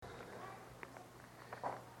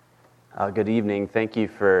Good evening. Thank you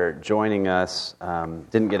for joining us.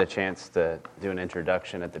 Didn't get a chance to do an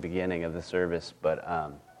introduction at the beginning of the service, but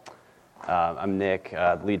I'm Nick,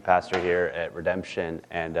 lead pastor here at Redemption,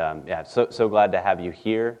 and so glad to have you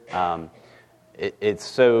here.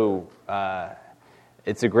 It's a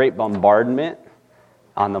great bombardment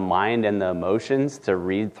on the mind and the emotions to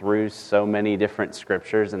read through so many different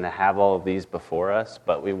scriptures and to have all of these before us,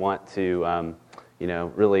 but we want to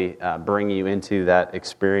really bring you into that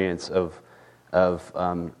experience of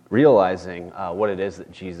realizing what it is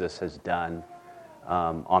that Jesus has done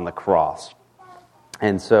on the cross.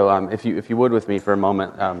 And so, if you would with me for a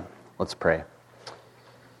moment, let's pray.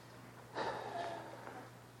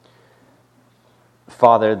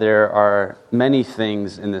 Father, there are many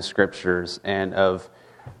things in the Scriptures, and of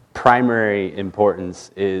primary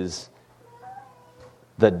importance is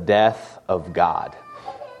the death of God.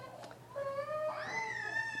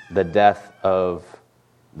 The death of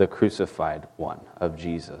the crucified one, of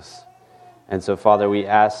Jesus. And so, Father, we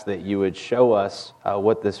ask that you would show us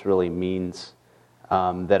what this really means,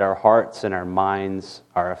 that our hearts and our minds,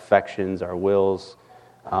 our affections, our wills,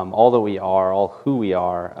 all that we are, all who we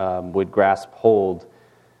are, would grasp hold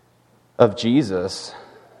of Jesus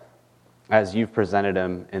as you've presented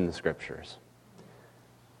him in the Scriptures,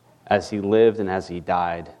 as he lived and as he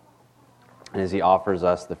died, and as he offers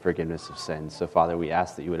us the forgiveness of sins. So, Father, we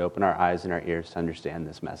ask that you would open our eyes and our ears to understand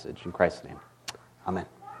this message. In Christ's name, amen.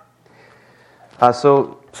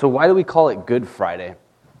 So why do we call it Good Friday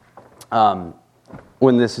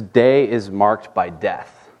when this day is marked by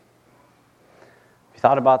death? Have you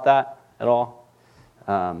thought about that at all?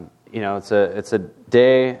 It's a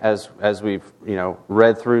day, as we've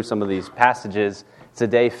read through some of these passages, it's a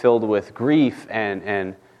day filled with grief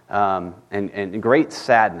and great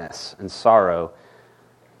sadness and sorrow.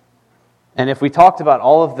 And if we talked about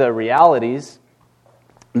all of the realities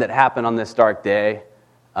that happen on this dark day,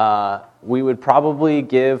 we would probably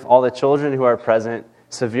give all the children who are present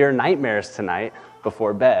severe nightmares tonight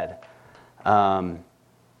before bed.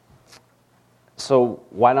 So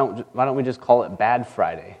why don't we just call it Bad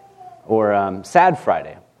Friday or Sad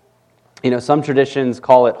Friday? Some traditions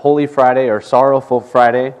call it Holy Friday or Sorrowful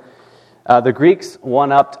Friday. The Greeks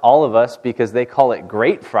one-upped all of us because they call it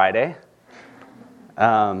Great Friday.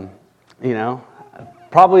 Probably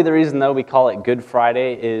the reason, though, we call it Good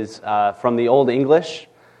Friday is from the Old English,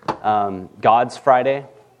 God's Friday,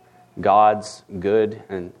 God's good,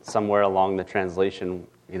 and somewhere along the transliteration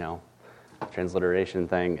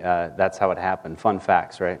thing, that's how it happened. Fun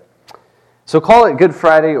facts, right? So call it Good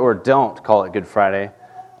Friday or don't call it Good Friday.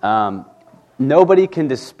 Nobody can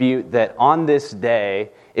dispute that on this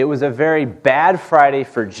day, it was a very bad Friday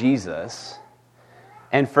for Jesus,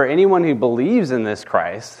 and for anyone who believes in this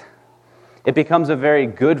Christ, it becomes a very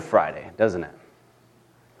good Friday, doesn't it?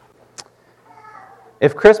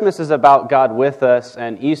 If Christmas is about God with us,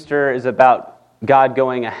 and Easter is about God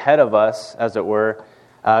going ahead of us, as it were,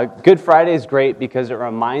 Good Friday is great because it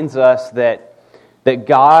reminds us that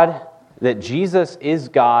Jesus is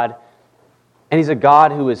God, and He's a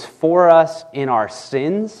God who is for us in our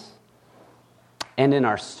sins and in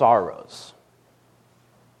our sorrows.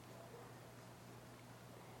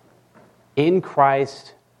 In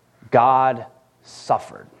Christ, God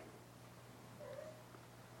suffered.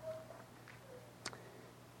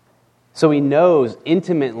 So He knows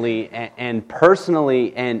intimately and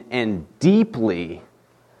personally and deeply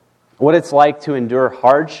what it's like to endure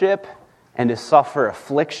hardship and to suffer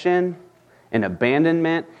affliction and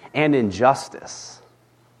abandonment and injustice.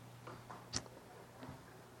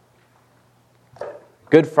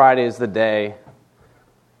 Good Friday is the day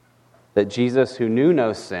that Jesus, who knew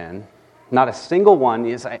no sin, not a single one,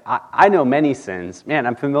 I know many sins. Man,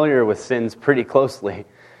 I'm familiar with sins pretty closely.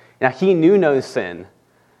 Now, He knew no sin,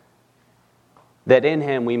 that in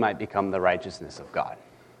Him we might become the righteousness of God.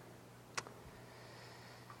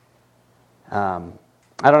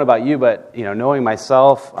 I don't know about you, but knowing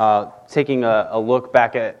myself, taking a look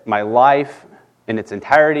back at my life in its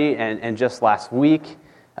entirety, and just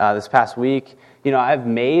this past week, I've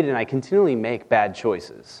made and I continually make bad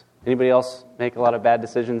choices. Anybody else make a lot of bad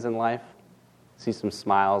decisions in life? See some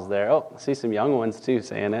smiles there. Oh, I see some young ones too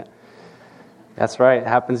saying it. That's right. It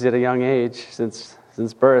happens at a young age since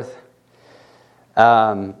birth.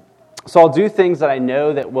 So I'll do things that I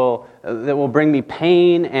know that will bring me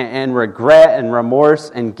pain and regret and remorse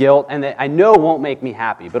and guilt, and that I know won't make me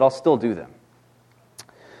happy, but I'll still do them.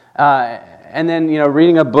 And then,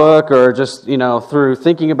 reading a book or just, through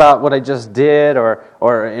thinking about what I just did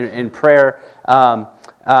or in prayer,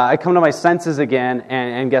 I come to my senses again,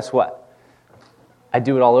 and guess what? I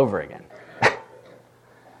do it all over again.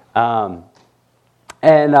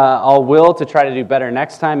 And I'll will to try to do better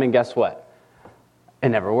next time, and guess what? It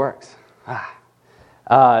never works.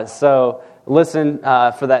 So listen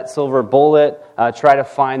for that silver bullet. Try to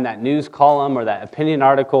find that news column or that opinion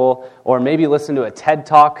article, or maybe listen to a TED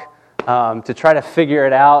Talk to try to figure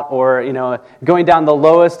it out, or going down the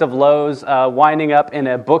lowest of lows, winding up in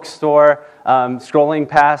a bookstore, scrolling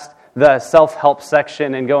past the self-help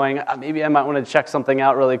section and going, maybe I might want to check something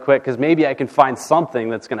out really quick because maybe I can find something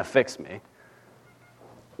that's going to fix me.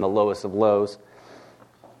 The lowest of lows.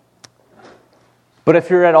 But if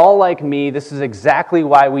you're at all like me, this is exactly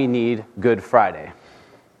why we need Good Friday.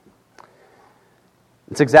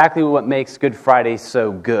 It's exactly what makes Good Friday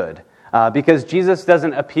so good. Because Jesus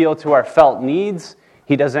doesn't appeal to our felt needs.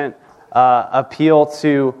 He doesn't appeal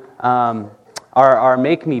to our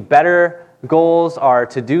make me better goals, our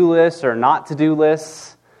to-do lists or not to-do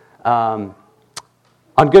lists.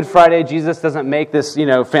 On Good Friday, Jesus doesn't make this,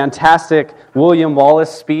 fantastic William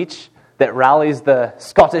Wallace speech that rallies the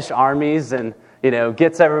Scottish armies and,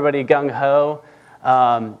 gets everybody gung-ho.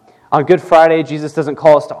 On Good Friday, Jesus doesn't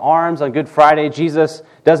call us to arms. On Good Friday, Jesus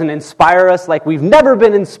doesn't inspire us like we've never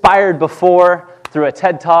been inspired before through a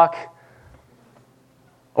TED Talk,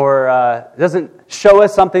 or doesn't show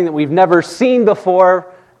us something that we've never seen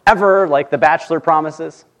before, ever, like The Bachelor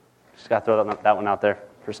promises. Just got to throw that one out there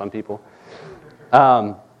for some people.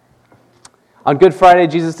 On Good Friday,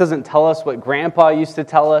 Jesus doesn't tell us what Grandpa used to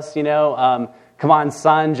tell us, come on,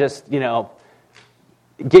 son, just,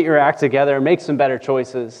 get your act together, make some better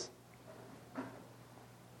choices.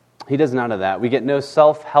 He does none of that. We get no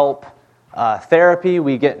self-help therapy.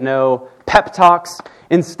 We get no pep talks.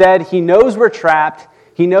 Instead, he knows we're trapped.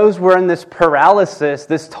 He knows we're in this paralysis,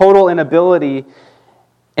 this total inability.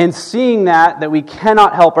 And seeing that we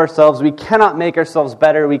cannot help ourselves, we cannot make ourselves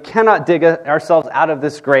better, we cannot dig ourselves out of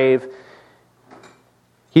this grave,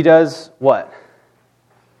 he does what?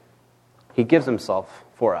 He gives himself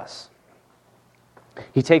for us.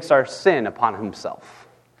 He takes our sin upon himself.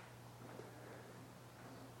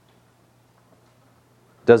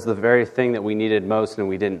 Does the very thing that we needed most and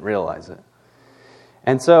we didn't realize it.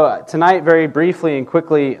 And so tonight, very briefly and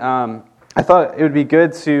quickly, I thought it would be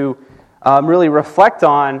good to really reflect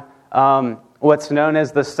on what's known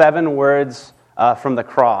as the 7 words from the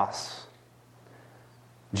cross.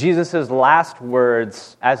 Jesus' last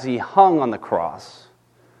words as he hung on the cross.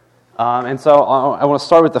 And so I want to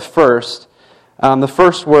start with the first. The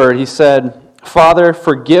first word, he said, Father,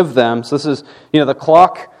 forgive them. So this is, the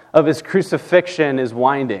clock of his crucifixion is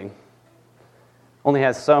winding. Only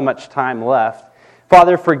has so much time left.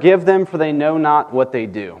 Father, forgive them, for they know not what they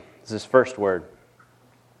do. This is his first word.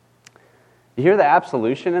 You hear the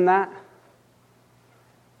absolution in that?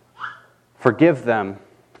 Forgive them.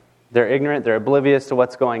 They're ignorant, they're oblivious to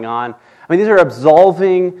what's going on. I mean, these are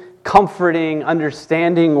absolving, comforting,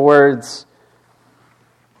 understanding words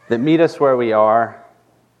that meet us where we are.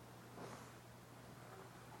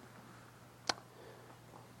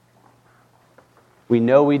 We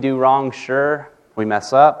know we do wrong, sure. We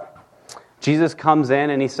mess up. Jesus comes in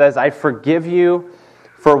and he says, I forgive you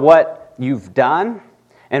for what you've done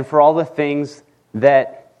and for all the things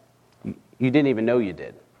that you didn't even know you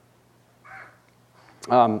did.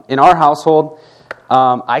 In our household,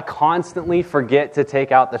 I constantly forget to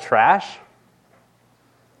take out the trash,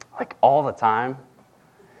 like all the time.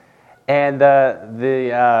 And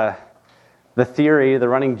the theory, the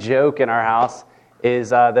running joke in our house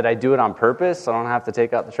is that I do it on purpose, so I don't have to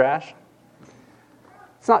take out the trash.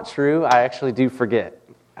 It's not true. I actually do forget.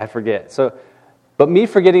 I forget. But me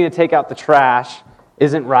forgetting to take out the trash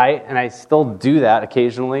isn't right, and I still do that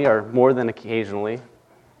occasionally, or more than occasionally.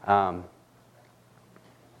 The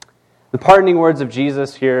pardoning words of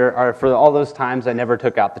Jesus here are for all those times I never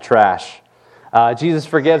took out the trash. Jesus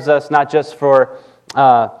forgives us not just for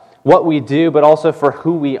what we do, but also for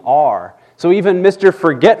who we are. So even Mr.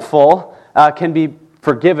 Forgetful can be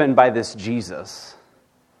forgiven by this Jesus,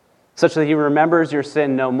 such that he remembers your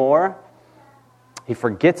sin no more. He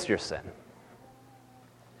forgets your sin.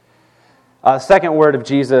 Second word of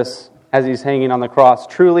Jesus as he's hanging on the cross.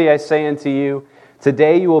 Truly I say unto you,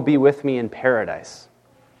 today you will be with me in paradise.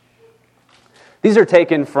 These are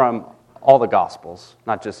taken from all the Gospels,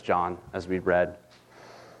 not just John, as we read.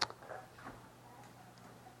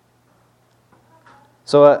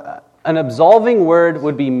 So an absolving word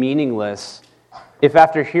would be meaningless if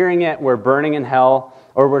after hearing it we're burning in hell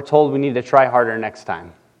or we're told we need to try harder next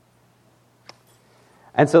time.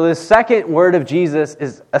 And so the second word of Jesus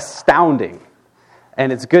is astounding,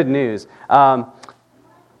 and it's good news.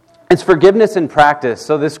 It's forgiveness in practice.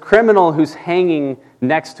 So this criminal who's hanging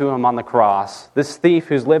next to him on the cross, this thief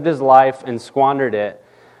who's lived his life and squandered it,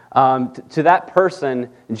 To that person,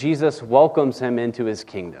 Jesus welcomes him into his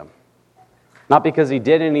kingdom. Not because he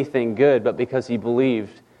did anything good, but because he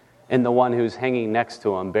believed in the one who's hanging next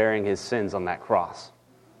to him, bearing his sins on that cross.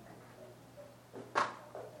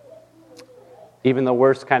 Even the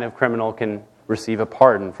worst kind of criminal can receive a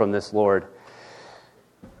pardon from this Lord.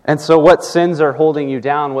 And so what sins are holding you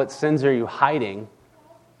down? What sins are you hiding?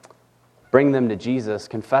 Bring them to Jesus.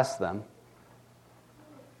 Confess them.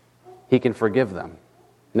 He can forgive them.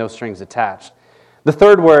 No strings attached. The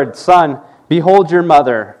third word, son, behold your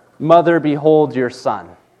mother. Mother, behold your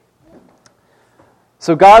son.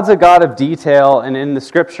 So God's a God of detail, and in the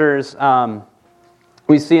Scriptures,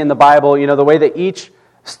 we see in the Bible, the way that each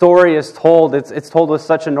story is told, it's told with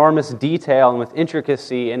such enormous detail and with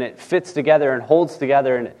intricacy, and it fits together and holds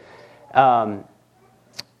together. And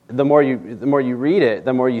the more you read it,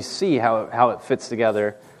 the more you see how it fits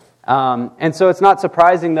together. And so it's not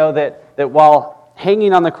surprising, though, that while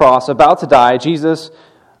hanging on the cross, about to die, Jesus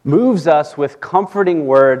moves us with comforting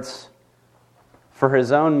words for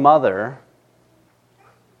his own mother,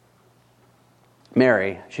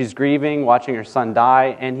 Mary. She's grieving, watching her son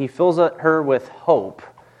die, and he fills her with hope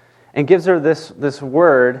and gives her this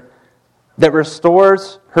word that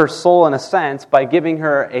restores her soul in a sense by giving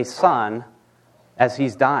her a son as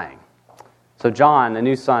he's dying. So John, a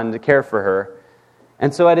new son to care for her.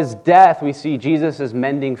 And so at his death, we see Jesus is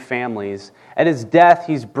mending families. At his death,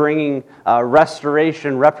 he's bringing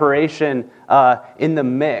restoration, reparation in the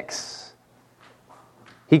mix.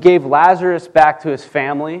 He gave Lazarus back to his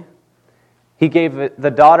family. He gave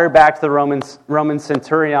the daughter back to the Roman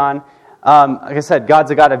centurion. Like I said, God's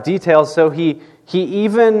a God of details, so he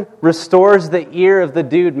even restores the ear of the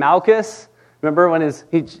dude Malchus. Remember when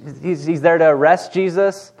he's there to arrest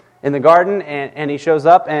Jesus in the garden, and he shows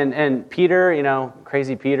up, and Peter,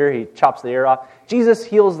 crazy Peter, he chops the ear off. Jesus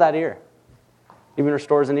heals that ear, even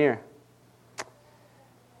restores an ear.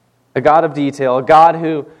 A God of detail, a God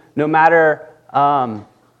who, no matter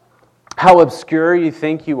how obscure you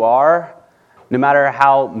think you are, no matter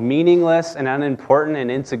how meaningless and unimportant and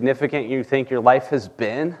insignificant you think your life has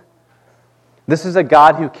been, this is a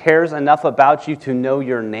God who cares enough about you to know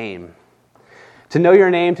your name. To know your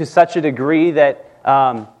name to such a degree that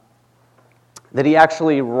he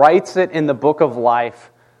actually writes it in the book of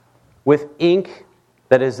life with ink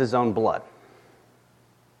that is his own blood.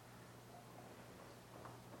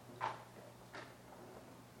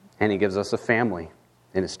 And he gives us a family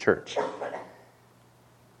in his church.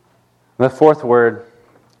 The fourth word,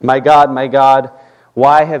 my God,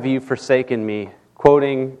 why have you forsaken me?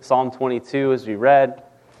 Quoting Psalm 22 as we read.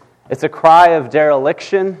 It's a cry of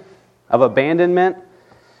dereliction, of abandonment.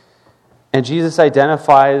 And Jesus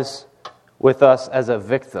identifies with us as a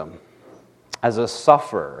victim, as a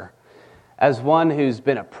sufferer, as one who's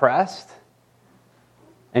been oppressed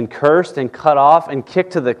and cursed and cut off and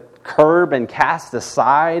kicked to the curb and cast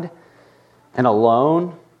aside and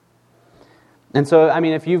alone. And so,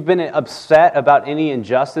 if you've been upset about any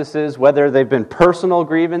injustices, whether they've been personal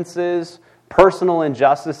grievances, personal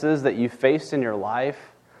injustices that you faced in your life,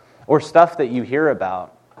 or stuff that you hear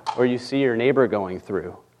about, or you see your neighbor going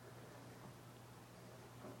through,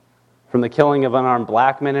 from the killing of unarmed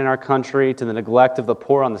black men in our country to the neglect of the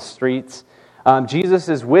poor on the streets, Jesus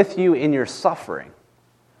is with you in your suffering.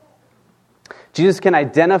 Jesus can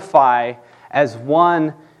identify as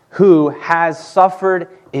one who has suffered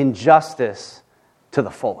injustice to the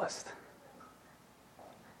fullest.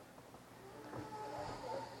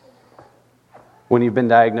 When you've been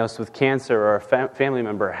diagnosed with cancer or a family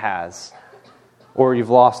member has, or you've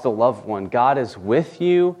lost a loved one, God is with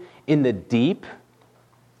you in the deep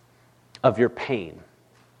of your pain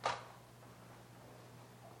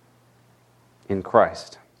in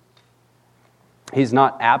Christ. He's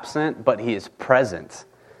not absent, but he is present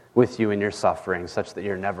with you in your suffering, such that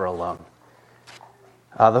you're never alone.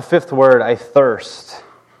 The fifth word, I thirst.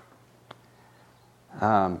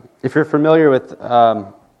 If you're familiar with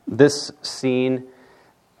this scene,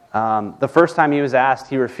 the first time he was asked,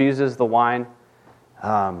 he refuses the wine.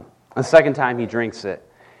 The second time, he drinks it.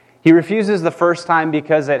 He refuses the first time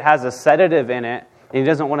because it has a sedative in it, and he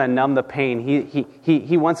doesn't want to numb the pain.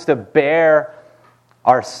 He wants to bear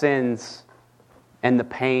our sins and the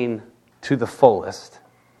pain to the fullest.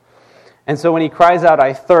 And so when he cries out,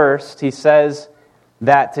 I thirst, he says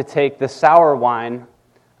that to take the sour wine,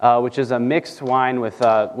 which is a mixed wine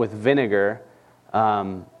with vinegar,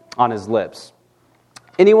 on his lips.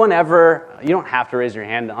 Anyone ever, you don't have to raise your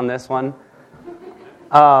hand on this one,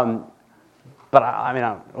 but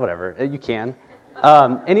whatever, you can.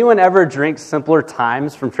 Anyone ever drink Simpler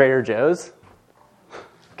Times from Trader Joe's?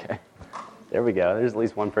 Okay, there we go, there's at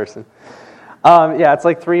least one person. Yeah, it's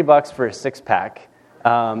like $3 for a 6-pack.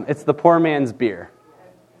 It's the poor man's beer.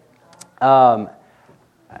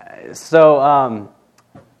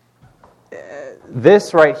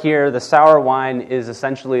 This right here, the sour wine, is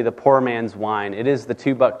essentially the poor man's wine. It is the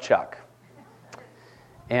 $2 chuck.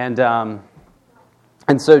 And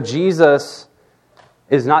so Jesus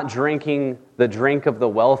is not drinking the drink of the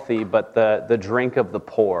wealthy, but the drink of the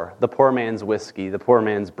poor man's whiskey, the poor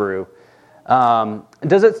man's brew.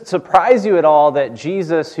 Does it surprise you at all that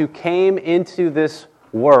Jesus, who came into this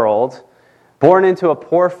world, born into a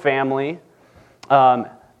poor family,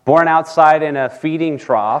 born outside in a feeding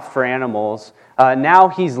trough for animals, now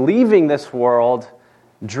he's leaving this world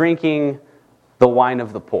drinking the wine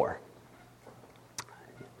of the poor?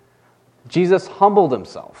 Jesus humbled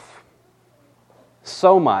himself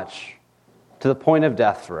so much to the point of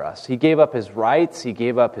death for us. He gave up his rights, he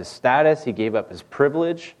gave up his status, he gave up his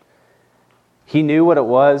privilege. He knew what it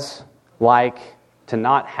was like to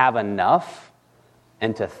not have enough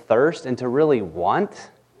and to thirst and to really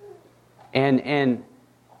want. And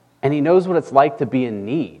he knows what it's like to be in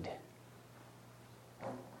need.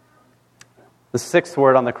 The 6th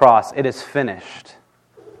word on the cross, it is finished.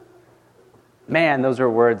 Man, those are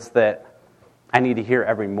words that I need to hear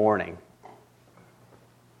every morning.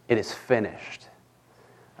 It is finished.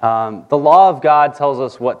 The law of God tells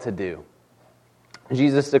us what to do.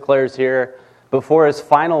 Jesus declares here, before his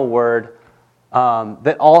final word,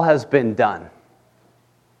 that all has been done.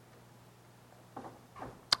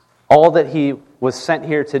 All that he was sent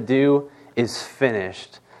here to do is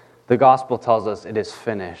finished. The gospel tells us it is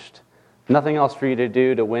finished. Nothing else for you to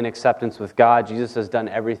do to win acceptance with God. Jesus has done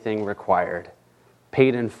everything required.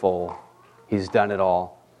 Paid in full. He's done it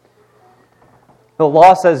all. The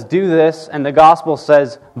law says do this, and the gospel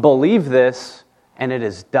says believe this, and it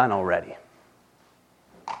is done already.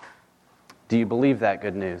 Do you believe that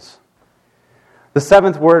good news? The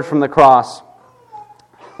 7th word from the cross,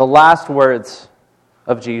 the last words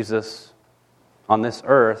of Jesus on this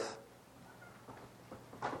earth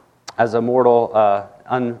as a mortal,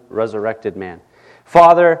 unresurrected man.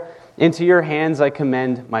 Father, into your hands I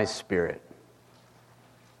commend my spirit.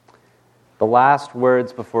 The last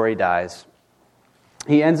words before he dies.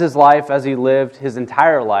 He ends his life as he lived his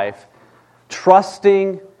entire life,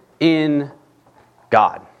 trusting in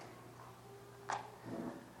God.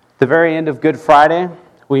 The very end of Good Friday,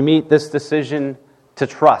 we meet this decision to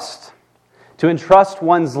trust, to entrust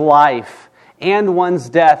one's life and one's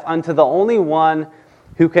death unto the only one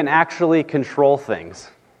who can actually control things.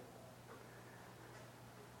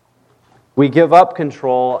 We give up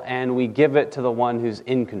control and we give it to the one who's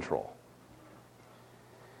in control.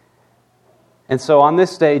 And so on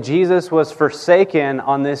this day, Jesus was forsaken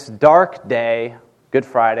on this dark day, Good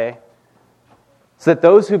Friday, so that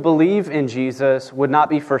those who believe in Jesus would not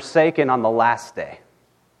be forsaken on the last day.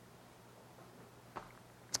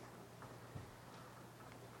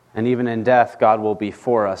 And even in death, God will be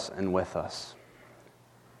for us and with us.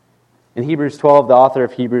 In Hebrews 12, the author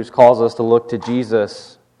of Hebrews calls us to look to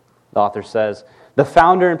Jesus. The author says, the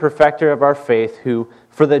founder and perfecter of our faith, who,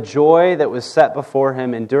 for the joy that was set before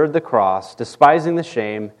him, endured the cross, despising the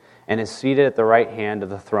shame, and is seated at the right hand of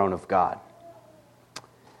the throne of God.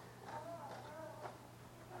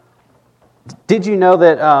 Did you know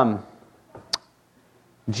that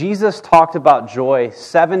Jesus talked about joy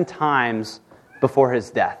 7 times before his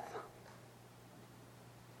death?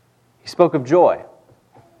 He spoke of joy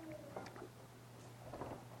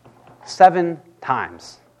 7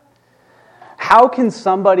 times. How can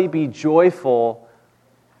somebody be joyful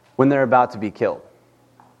when they're about to be killed?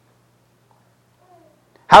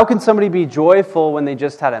 How can somebody be joyful when they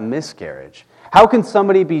just had a miscarriage? How can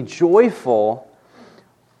somebody be joyful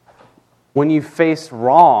when you face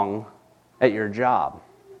wrong at your job?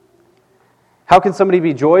 How can somebody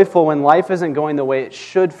be joyful when life isn't going the way it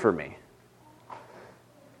should for me?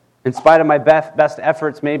 In spite of my best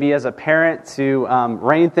efforts, maybe as a parent, to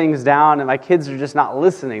rein things down, and my kids are just not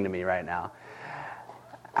listening to me right now.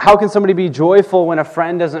 How can somebody be joyful when a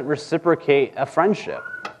friend doesn't reciprocate a friendship?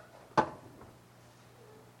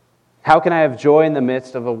 How can I have joy in the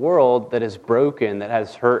midst of a world that is broken, that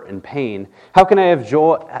has hurt and pain? How can I have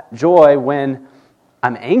joy when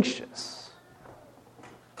I'm anxious?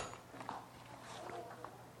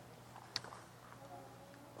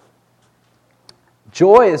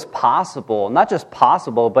 Joy is possible, not just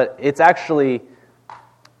possible, but it's actually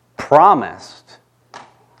promised.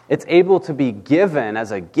 It's able to be given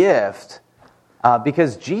as a gift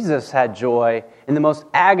because Jesus had joy in the most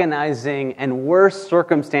agonizing and worst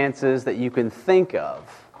circumstances that you can think of.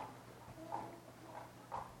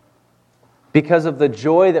 Because of the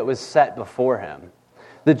joy that was set before him.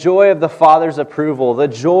 the joy of the Father's approval, the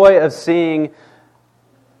joy of seeing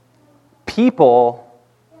people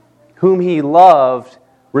whom He loved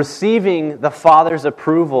receiving the Father's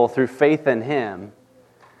approval through faith in Him,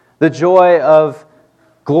 the joy of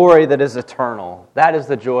glory that is eternal. That is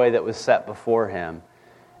the joy that was set before Him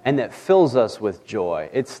and that fills us with joy.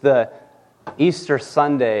 It's the Easter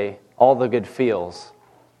Sunday, all the good feels,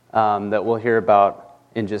 that we'll hear about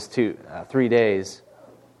in just 3 days.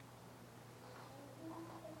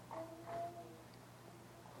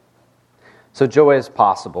 So joy is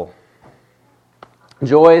possible.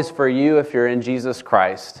 Joy is for you if you're in Jesus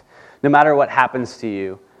Christ, no matter what happens to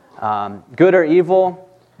you. Good or evil,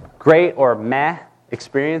 great or meh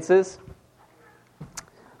experiences,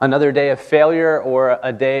 another day of failure or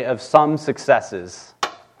a day of some successes.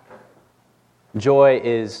 Joy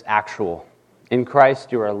is actual. In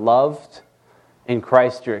Christ you are loved. In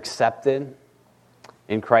Christ you're accepted.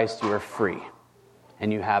 In Christ you are free.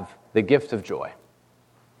 And you have the gift of joy.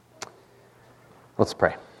 Let's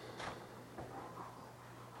pray.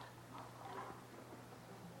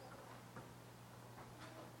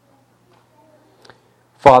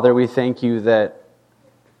 Father, we thank you that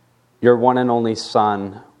your one and only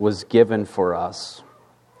Son was given for us,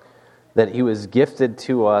 that He was gifted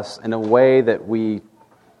to us in a way that we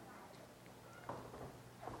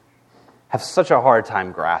have such a hard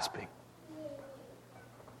time grasping.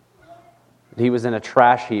 He was in a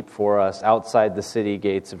trash heap for us outside the city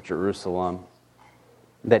gates of Jerusalem,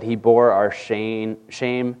 that He bore our shame,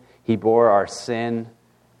 He bore our sin,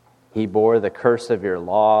 He bore the curse of your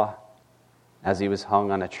law as He was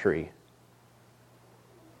hung on a tree.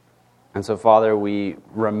 And so, Father, we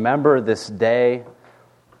remember this day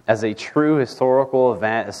as a true historical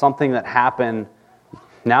event, as something that happened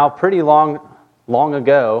now pretty long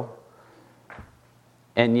ago,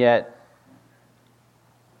 and yet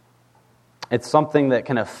it's something that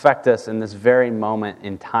can affect us in this very moment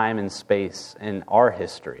in time and space in our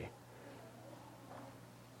history.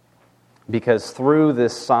 Because through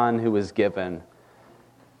this Son who was given,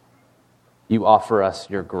 you offer us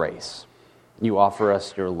your grace. You offer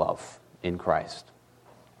us your love in Christ.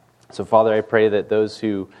 So, Father, I pray that those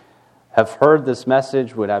who have heard this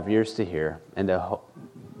message would have ears to hear and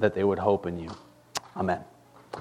that they would hope in you. Amen.